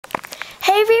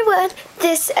everyone,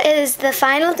 this is the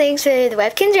final things for the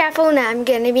Webkinz Raffle. Now I'm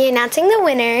going to be announcing the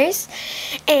winners.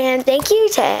 And thank you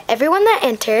to everyone that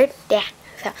entered. Yeah.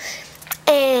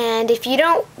 And if you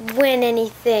don't win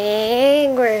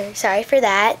anything, we're sorry for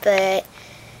that. But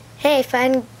hey,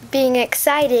 fun being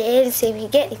excited and see if we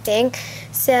get anything.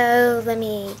 So let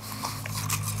me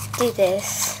do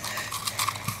this.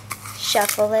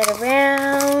 Shuffle it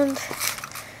around.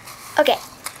 Okay.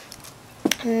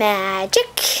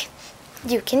 Magic.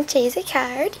 You can choose a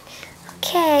card.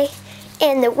 Okay.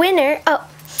 And the winner,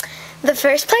 the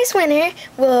first place winner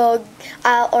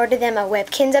I'll order them a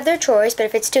Webkinz of their choice, but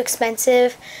if it's too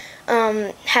expensive,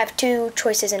 have two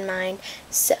choices in mind.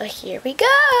 So here we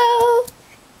go.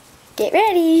 Get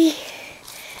ready.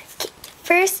 Okay.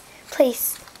 First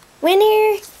place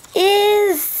winner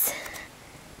is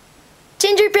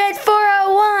Gingerbread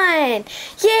 401.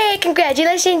 Yay,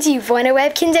 congratulations, you've won a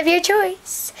Webkinz of your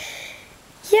choice.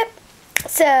 Yep.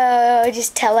 So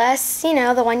just tell us,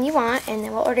 the one you want, and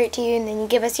then we'll order it to you, and then you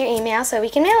give us your email so we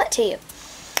can mail it to you.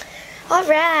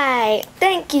 Alright,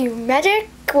 thank you, Magic.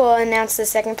 We'll announce the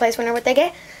second place winner what they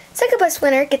get. Second place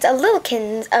winner gets a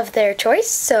Webkinz of their choice,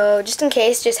 so just in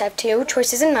case, just have two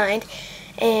choices in mind.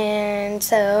 And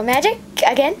so, Magic,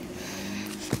 again.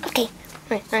 Okay,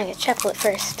 I'm going to shuffle it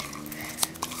first.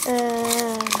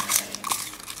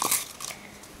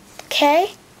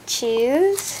 Okay,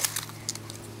 choose.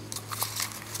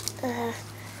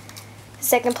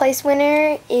 Second place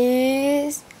winner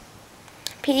is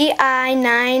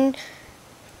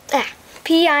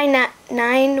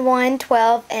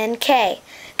PI9112NK.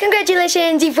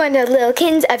 Congratulations, you've won a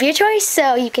Webkinz of your choice,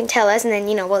 so you can tell us and then,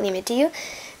 we'll email it to you.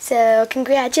 So,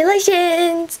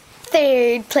 congratulations.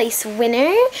 Third place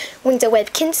winner wins a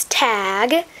Webkinz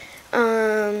tag.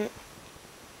 Not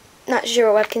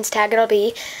sure what Webkinz tag it'll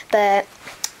be, but,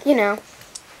 we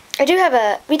do have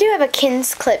a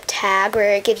Kinz clip tag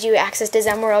where it gives you access to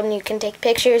Zumworld and you can take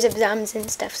pictures of Zums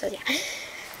and stuff, so yeah.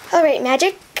 Alright,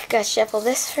 Magic, gotta shuffle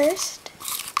this first.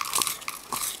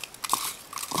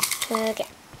 Okay.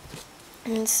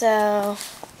 And so,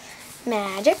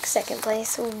 Magic, second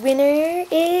place winner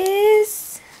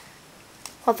is,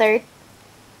 third.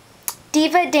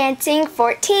 Diva Dancing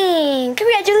 14.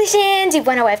 Congratulations, you've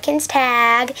won a Webkinz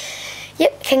tag.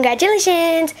 Yep,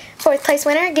 congratulations. Fourth place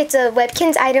winner gets a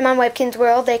Webkinz item on Webkinz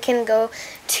World. They can go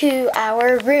to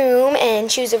our room and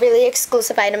choose a really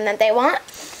exclusive item that they want.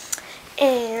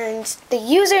 And the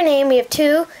username, we have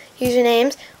two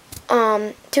usernames,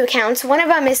 two accounts. One of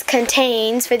them is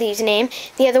Contains for the username.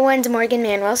 The other one's Morgan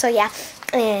Manuel, so yeah.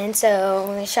 And so I'm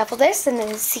going to shuffle this and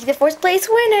then see the fourth place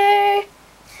winner.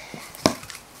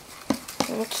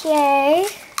 Okay.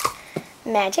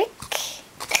 Magic.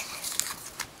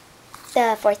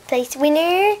 The fourth place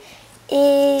winner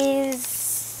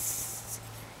is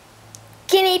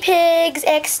Guinea Pigs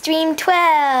Extreme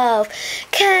 12.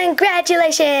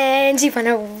 Congratulations! You've won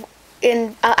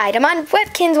an item on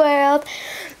Webkinz World.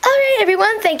 Alright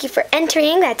everyone, thank you for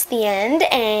entering. That's the end.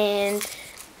 And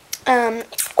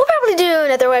we'll probably do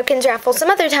another Webkinz Raffle some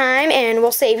other time, and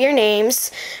we'll save your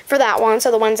names for that one,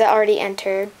 so the ones that already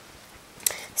entered.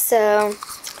 So,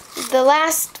 the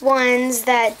last ones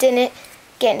that didn't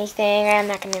get anything, I'm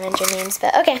not going to mention names,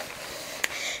 but okay.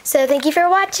 So thank you for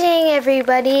watching,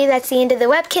 everybody. That's the end of the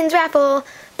Webkinz Raffle.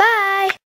 Bye!